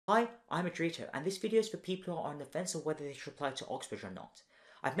Hi, I'm Adrito, and this video is for people who are on the fence of whether they should apply to Oxbridge or not.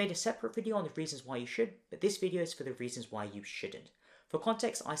 I've made a separate video on the reasons why you should, but this video is for the reasons why you shouldn't. For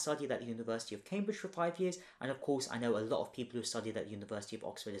context, I studied at the University of Cambridge for 5 years, and of course I know a lot of people who studied at the University of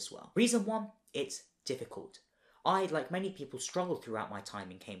Oxford as well. Reason 1, it's difficult. I, like many people, struggled throughout my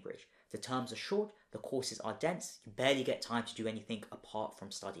time in Cambridge. The terms are short, the courses are dense, you barely get time to do anything apart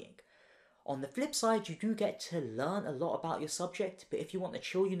from studying. On the flip side, you do get to learn a lot about your subject, but if you want a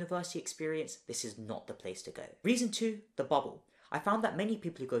chill university experience, this is not the place to go. Reason 2, the bubble. I found that many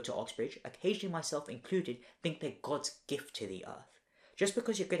people who go to Oxbridge, occasionally myself included, think they're God's gift to the earth. Just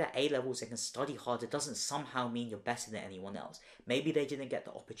because you're good at A-levels and can study harder doesn't somehow mean you're better than anyone else. Maybe they didn't get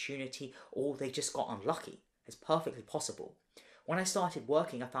the opportunity, or they just got unlucky. It's perfectly possible. When I started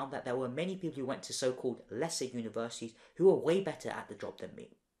working, I found that there were many people who went to so-called lesser universities who were way better at the job than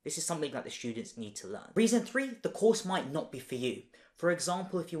me. This is something that the students need to learn. Reason 3, the course might not be for you. For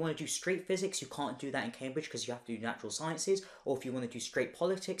example, if you want to do straight physics, you can't do that in Cambridge because you have to do natural sciences, or if you want to do straight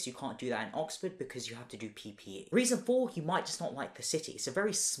politics, you can't do that in Oxford because you have to do PPE. Reason 4, you might just not like the city. It's a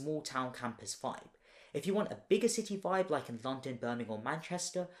very small town campus vibe. If you want a bigger city vibe like in London, Birmingham or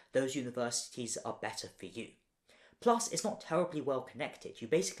Manchester, those universities are better for you. Plus, it's not terribly well connected. You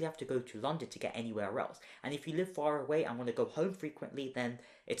basically have to go to London to get anywhere else. And if you live far away and want to go home frequently, then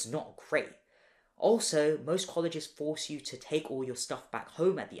it's not great. Also, most colleges force you to take all your stuff back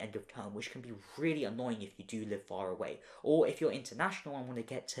home at the end of term, which can be really annoying if you do live far away. Or if you're international and want to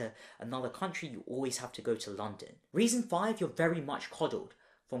get to another country, you always have to go to London. Reason 5, you're very much coddled.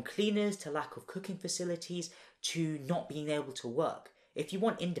 From cleaners to lack of cooking facilities to not being able to work. If you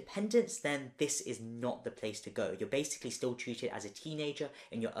want independence, then this is not the place to go. You're basically still treated as a teenager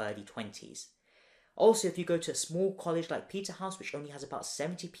in your early 20s. Also, if you go to a small college like Peterhouse, which only has about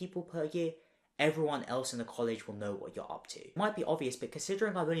 70 people per year, everyone else in the college will know what you're up to. It might be obvious, but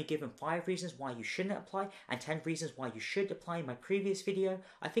considering I've only given 5 reasons why you shouldn't apply and 10 reasons why you should apply in my previous video,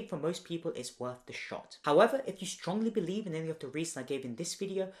 I think for most people it's worth the shot. However, if you strongly believe in any of the reasons I gave in this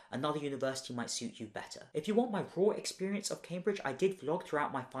video, another university might suit you better. If you want my raw experience of Cambridge, I did vlog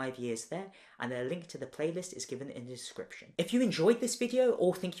throughout my 5 years there, and a link to the playlist is given in the description. If you enjoyed this video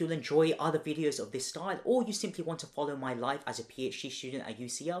or think you'll enjoy other videos of this style, or you simply want to follow my life as a PhD student at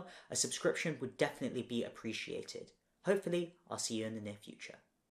UCL, a subscription would definitely be appreciated. Hopefully, I'll see you in the near future.